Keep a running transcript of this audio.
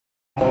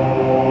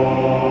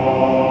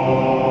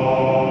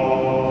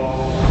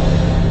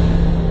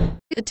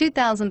The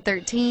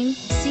 2013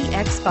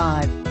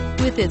 CX-5.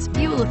 With its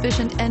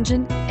fuel-efficient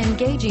engine,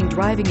 engaging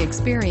driving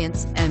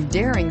experience, and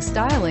daring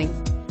styling,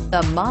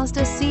 the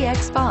Mazda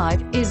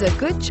CX-5 is a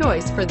good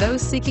choice for those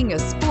seeking a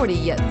sporty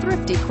yet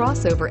thrifty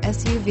crossover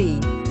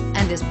SUV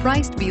and is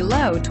priced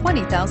below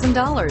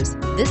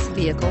 $20,000. This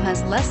vehicle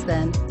has less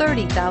than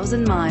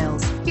 30,000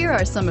 miles. Here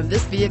are some of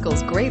this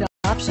vehicle's great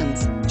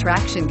options: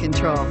 traction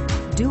control,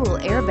 dual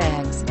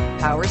airbags,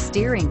 power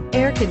steering,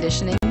 air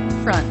conditioning,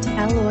 front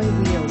alloy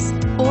wheels,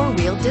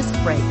 four-wheel disc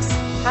brakes,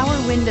 power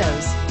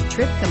windows,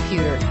 trip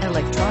computer,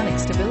 electronic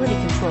stability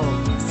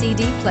control,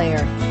 CD player.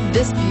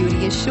 This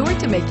beauty is sure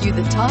to make you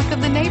the talk of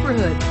the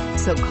neighborhood.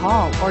 So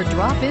call or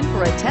drop in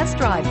for a test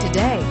drive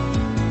today.